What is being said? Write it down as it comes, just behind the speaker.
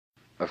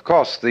Of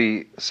course,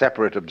 the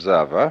separate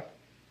observer,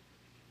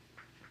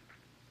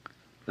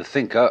 the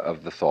thinker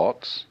of the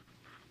thoughts,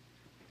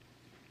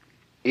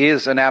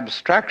 is an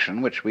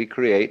abstraction which we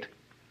create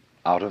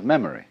out of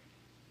memory.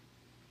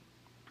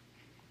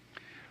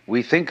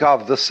 We think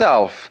of the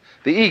self,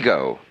 the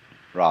ego,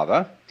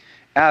 rather,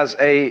 as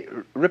a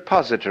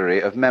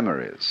repository of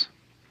memories,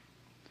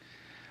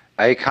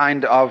 a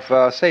kind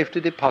of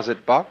safety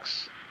deposit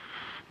box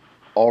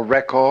or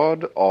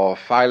record or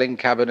filing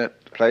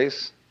cabinet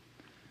place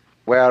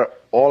where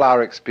all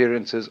our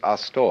experiences are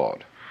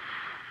stored.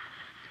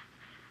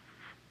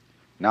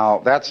 Now,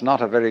 that's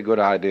not a very good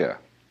idea.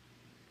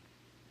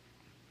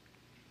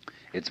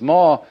 It's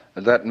more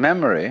that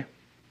memory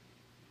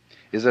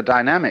is a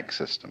dynamic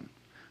system,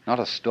 not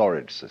a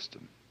storage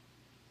system.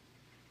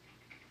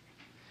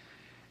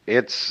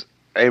 It's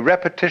a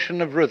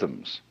repetition of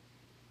rhythms.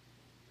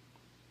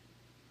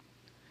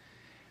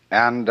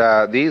 And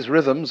these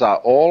rhythms are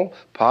all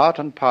part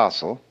and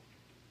parcel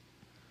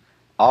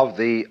of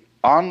the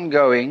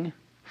ongoing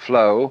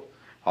flow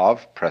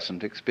of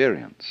present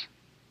experience.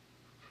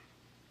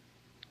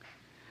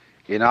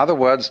 In other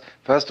words,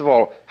 first of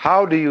all,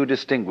 how do you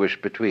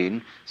distinguish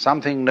between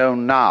something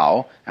known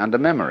now and a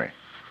memory?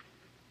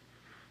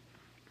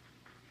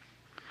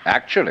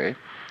 Actually,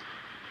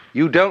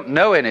 you don't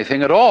know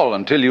anything at all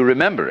until you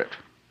remember it.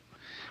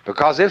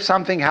 Because if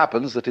something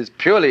happens that is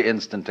purely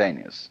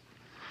instantaneous,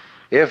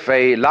 if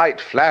a light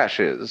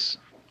flashes,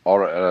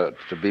 or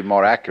to be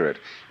more accurate,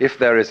 if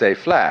there is a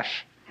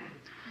flash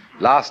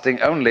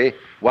lasting only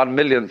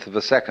 1/1,000,000th of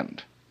a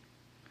second,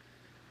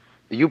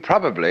 you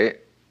probably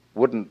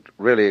wouldn't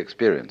really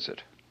experience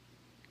it,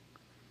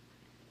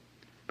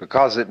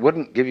 because it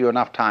wouldn't give you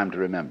enough time to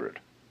remember it.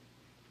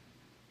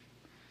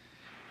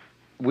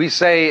 We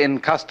say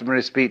in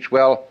customary speech,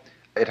 well,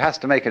 it has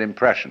to make an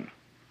impression.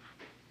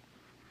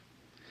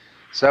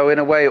 So in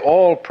a way,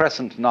 all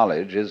present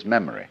knowledge is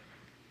memory,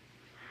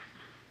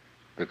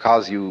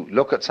 because you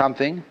look at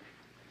something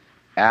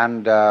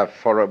and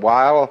for a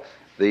while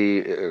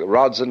the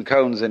rods and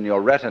cones in your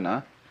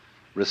retina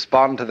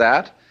respond to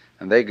that,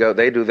 and they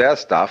do their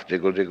stuff,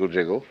 jiggle, jiggle,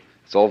 jiggle.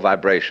 It's all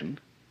vibration.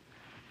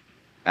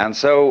 And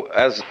so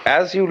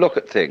as you look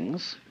at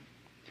things,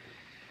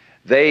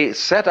 they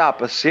set up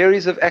a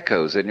series of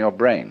echoes in your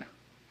brain.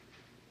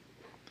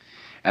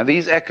 And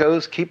these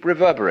echoes keep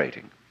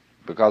reverberating,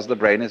 because the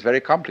brain is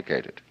very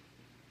complicated.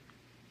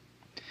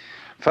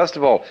 First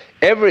of all,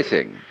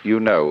 everything you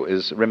know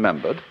is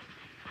remembered,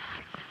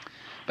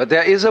 but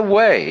there is a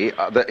way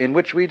in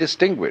which we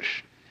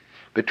distinguish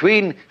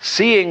between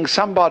seeing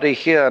somebody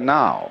here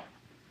now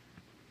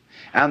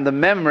and the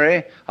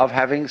memory of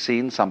having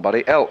seen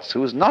somebody else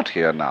who is not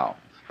here now,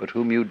 but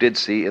whom you did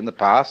see in the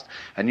past,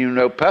 and you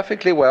know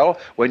perfectly well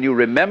when you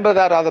remember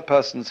that other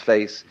person's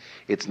face,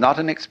 it's not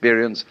an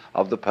experience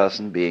of the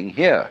person being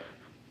here.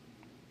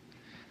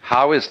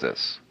 How is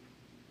this?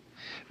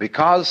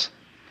 Because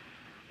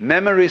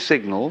memory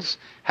signals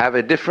have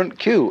a different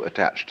cue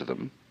attached to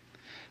them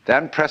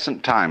than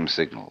present time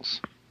signals.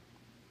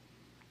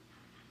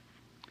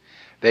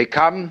 They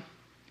come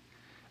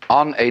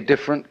on a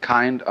different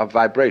kind of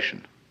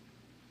vibration.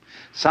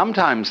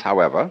 Sometimes,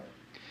 however,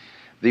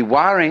 the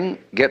wiring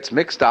gets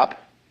mixed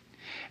up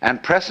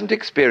and present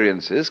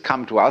experiences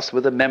come to us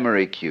with a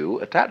memory cue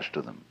attached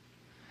to them.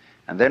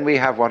 And then we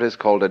have what is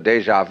called a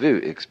déjà vu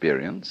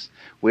experience.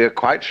 We are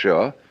quite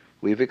sure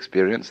we've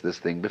experienced this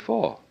thing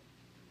before.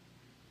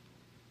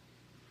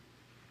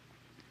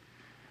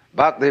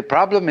 But the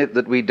problem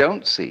that we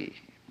don't see,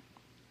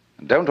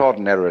 and don't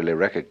ordinarily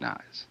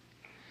recognize,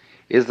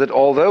 is that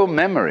although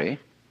memory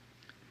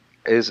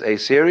is a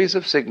series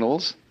of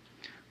signals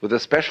with a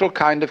special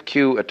kind of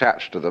cue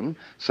attached to them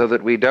so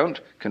that we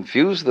don't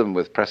confuse them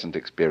with present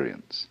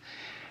experience,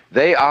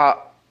 they are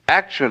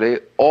actually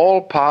all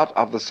part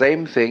of the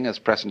same thing as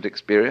present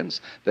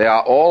experience. They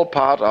are all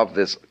part of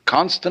this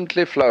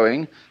constantly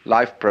flowing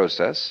life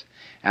process,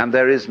 and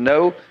there is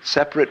no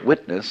separate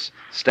witness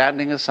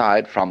standing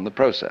aside from the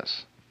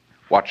process,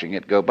 watching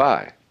it go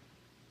by.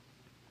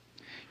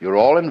 You're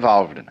all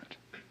involved in it.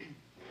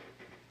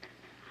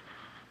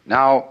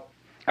 Now,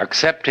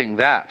 accepting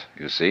that,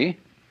 you see,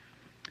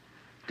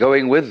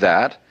 going with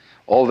that,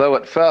 although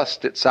at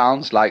first it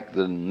sounds like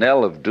the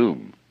knell of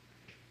doom,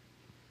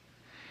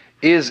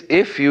 is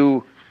if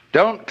you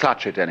don't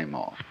clutch it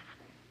anymore,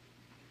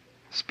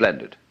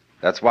 splendid.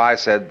 That's why I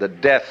said that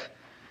death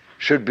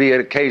should be an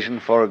occasion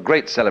for a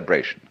great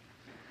celebration,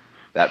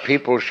 that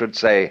people should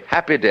say,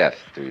 happy death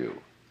to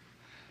you,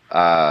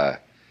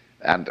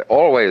 and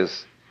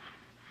always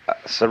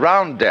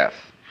surround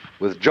death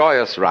with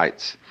joyous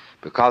rites,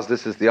 because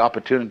this is the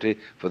opportunity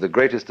for the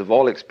greatest of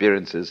all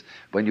experiences,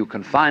 when you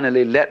can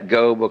finally let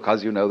go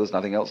because you know there's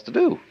nothing else to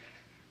do.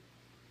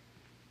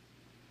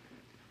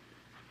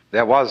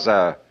 There was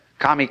a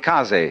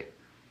kamikaze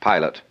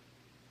pilot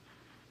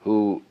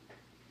who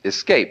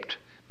escaped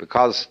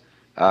because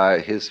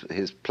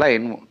his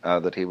plane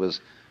that he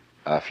was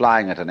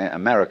flying at an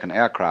American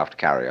aircraft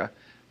carrier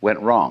went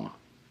wrong,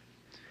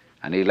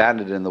 and he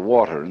landed in the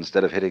water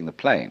instead of hitting the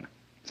plane,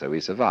 so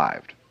he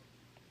survived.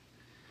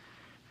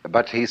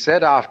 But he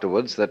said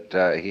afterwards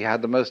that he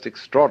had the most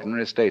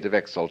extraordinary state of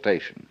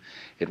exaltation.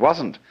 It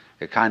wasn't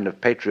a kind of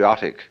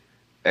patriotic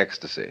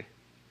ecstasy,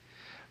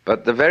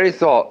 but the very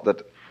thought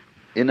that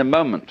in a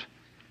moment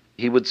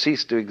he would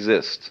cease to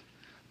exist,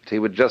 that he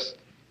would just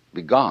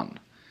be gone,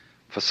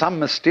 for some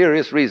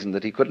mysterious reason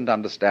that he couldn't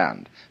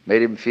understand,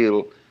 made him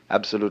feel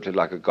absolutely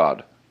like a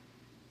god.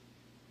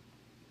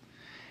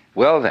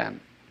 Well then,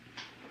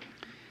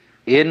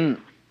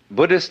 in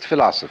Buddhist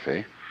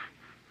philosophy,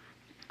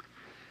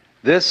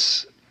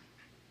 this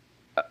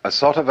a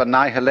sort of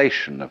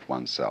annihilation of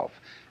oneself,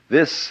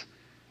 this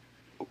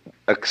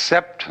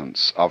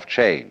acceptance of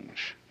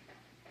change,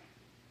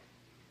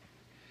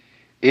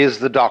 is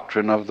the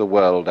doctrine of the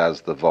world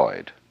as the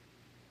void.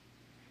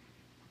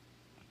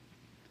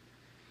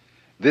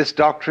 This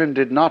doctrine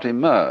did not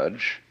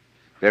emerge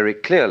very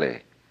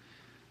clearly,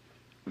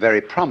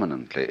 very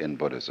prominently in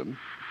Buddhism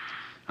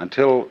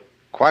until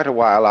quite a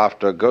while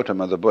after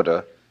Gautama the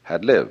Buddha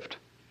had lived.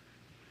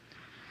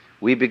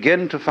 We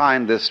begin to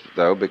find this,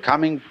 though,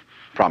 becoming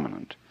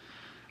prominent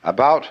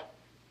about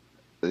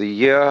the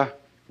year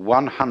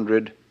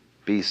 100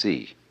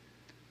 BC.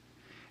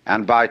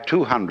 And by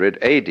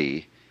 200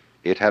 AD,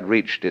 it had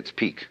reached its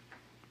peak.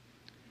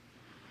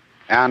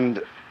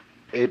 And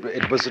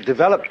it was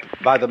developed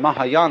by the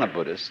Mahayana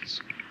Buddhists.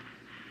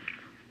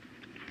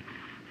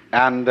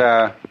 And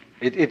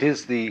it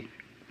is the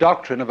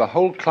doctrine of a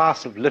whole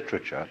class of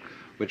literature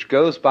which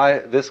goes by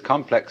this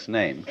complex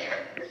name,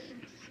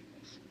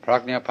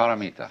 Prajna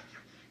Paramita.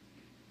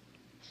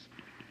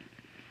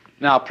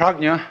 Now,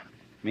 Prajna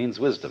means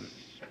wisdom.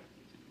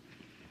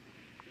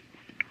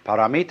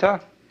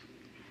 Paramita,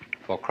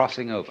 for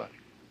crossing over,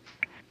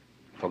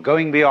 for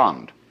going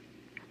beyond.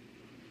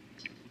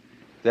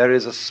 There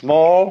is a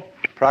small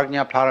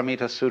Prajna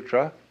Paramita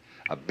Sutra,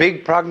 a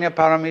big Prajna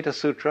Paramita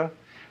Sutra,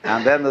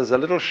 and then there's a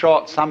little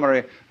short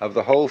summary of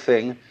the whole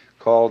thing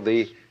called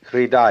the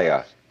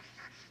Hridaya,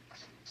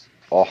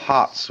 or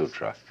Heart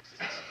Sutra.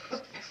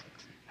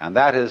 And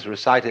that is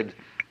recited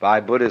by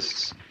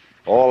Buddhists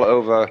all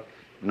over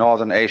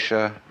Northern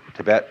Asia,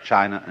 Tibet,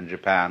 China, and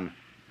Japan.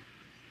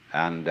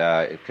 And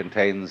it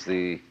contains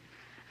the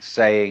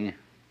saying,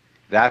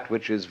 that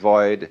which is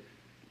void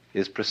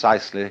is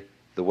precisely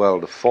the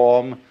world of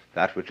form,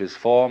 that which is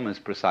form is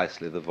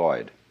precisely the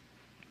void.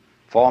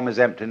 Form is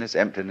emptiness,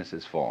 emptiness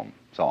is form,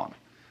 so on.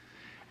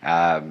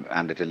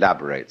 And it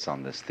elaborates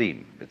on this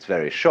theme. It's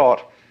very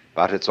short,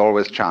 but it's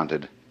always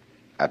chanted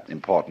at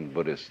important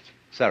Buddhist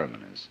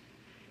ceremonies.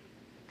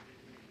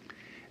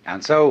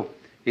 And so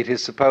it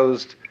is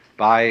supposed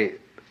by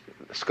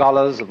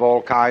scholars of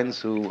all kinds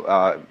who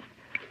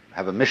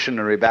have a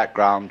missionary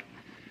background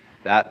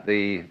that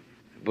the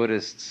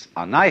Buddhists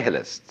are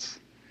nihilists,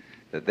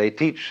 that they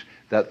teach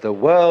that the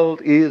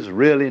world is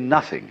really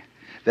nothing,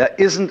 there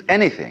isn't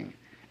anything,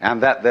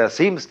 and that there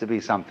seems to be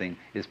something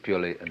is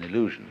purely an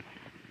illusion.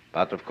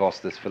 But of course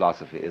this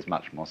philosophy is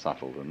much more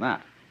subtle than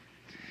that.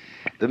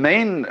 The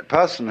main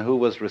person who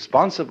was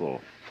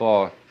responsible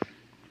for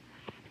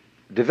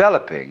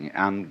developing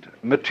and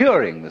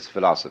maturing this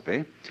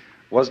philosophy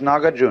was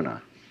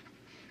Nagarjuna.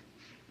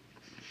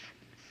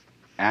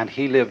 And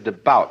he lived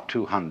about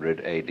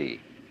 200 AD.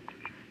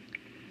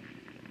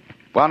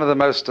 One of the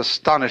most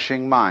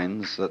astonishing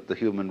minds that the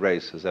human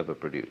race has ever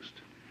produced.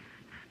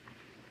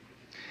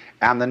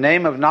 And the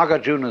name of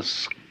Nagarjuna's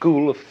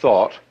school of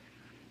thought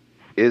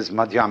is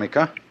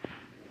Madhyamika,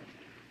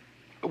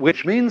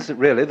 which means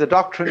really the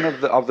doctrine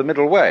of the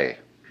middle way.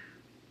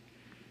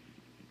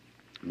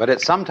 But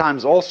it's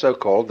sometimes also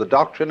called the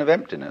doctrine of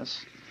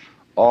emptiness,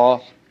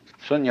 or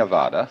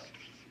Shunyavada,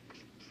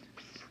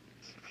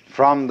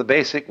 from the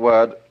basic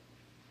word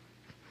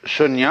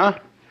shunya,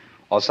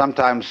 or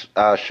sometimes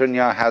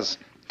shunya has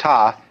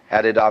ta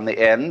added on the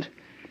end,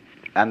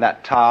 and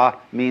that ta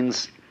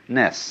means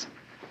ness,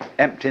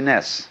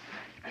 emptiness.